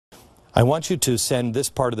I want you to send this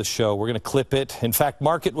part of the show. We're going to clip it. In fact,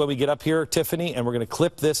 mark it when we get up here, Tiffany, and we're going to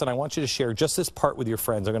clip this, and I want you to share just this part with your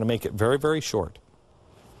friends. I'm going to make it very, very short.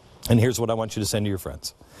 And here's what I want you to send to your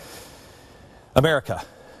friends. America,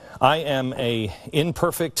 I am an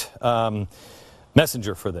imperfect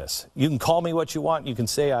messenger for this. You can call me what you want. You can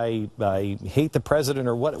say I hate the president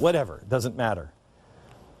or whatever. It doesn't matter.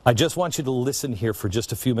 I just want you to listen here for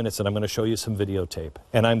just a few minutes, and I'm going to show you some videotape.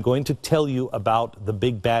 And I'm going to tell you about the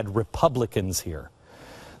big bad Republicans here.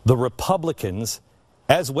 The Republicans,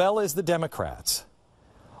 as well as the Democrats,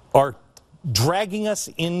 are dragging us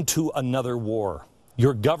into another war.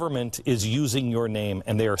 Your government is using your name,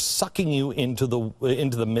 and they are sucking you into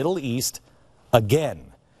the Middle East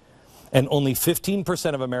again. And only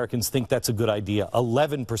 15% of Americans think that's a good idea.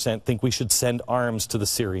 11% think we should send arms to the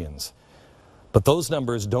Syrians. But those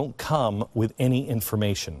numbers don't come with any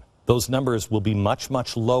information. Those numbers will be much,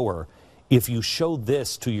 much lower if you show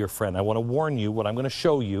this to your friend. I want to warn you, what I'm going to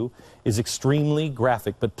show you is extremely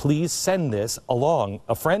graphic, but please send this along.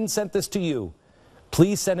 A friend sent this to you.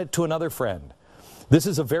 Please send it to another friend. This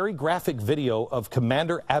is a very graphic video of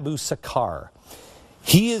Commander Abu Sakar.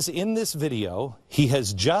 He is in this video. He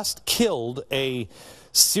has just killed a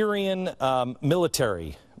Syrian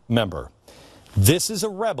military member. This is a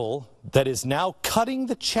rebel that is now cutting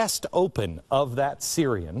the chest open of that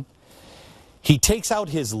Syrian. He takes out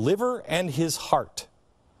his liver and his heart.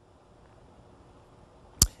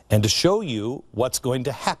 And to show you what's going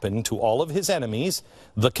to happen to all of his enemies,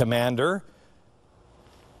 the commander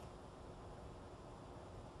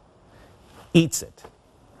eats it.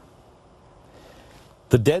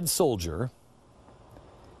 The dead soldier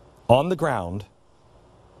on the ground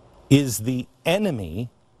is the enemy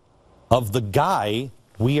of the guy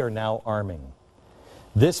we are now arming.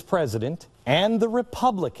 This president and the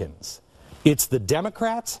Republicans, it's the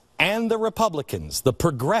Democrats and the Republicans, the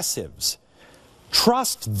progressives,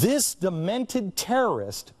 trust this demented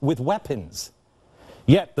terrorist with weapons.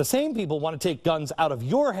 Yet the same people want to take guns out of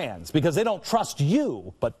your hands because they don't trust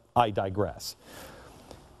you, but I digress.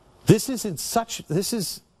 This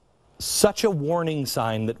is such a warning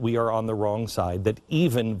sign that we are on the wrong side, that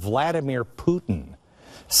even Vladimir Putin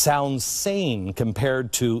sounds sane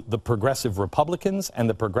compared to the progressive Republicans and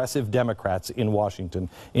the progressive Democrats in Washington,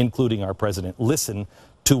 including our president. Listen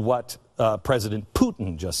to what President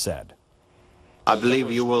Putin just said. I believe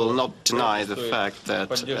you will not deny the fact that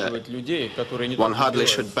one hardly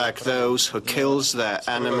should back those who kills their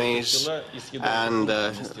enemies and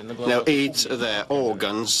eats their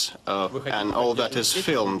organs and all that is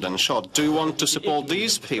filmed and shot. Do you want to support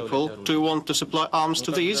these people? Do you want to supply arms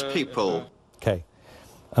to these people? Okay.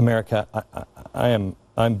 America, I'm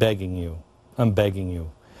begging you. I'm begging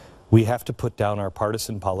you. We have to put down our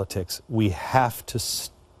partisan politics. We have to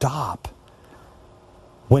stop.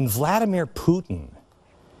 When Vladimir Putin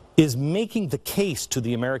is making the case to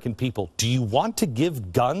the American people, do you want to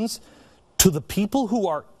give guns to the people who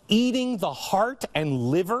are eating the heart and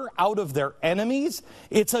liver out of their enemies?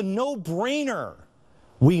 It's a no-brainer.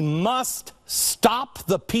 We must stop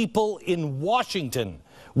the people in Washington.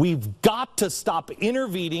 We've got to stop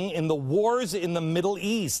intervening in the wars in the Middle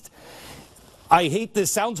East. I hate this,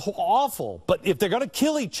 sounds awful, but if they're going to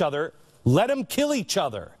kill each other, let them kill each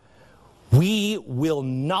other. We will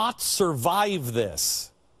not survive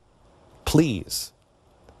this. Please,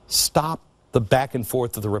 stop the back and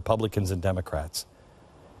forth of the Republicans and Democrats.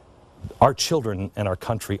 Our children and our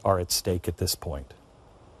country are at stake at this point.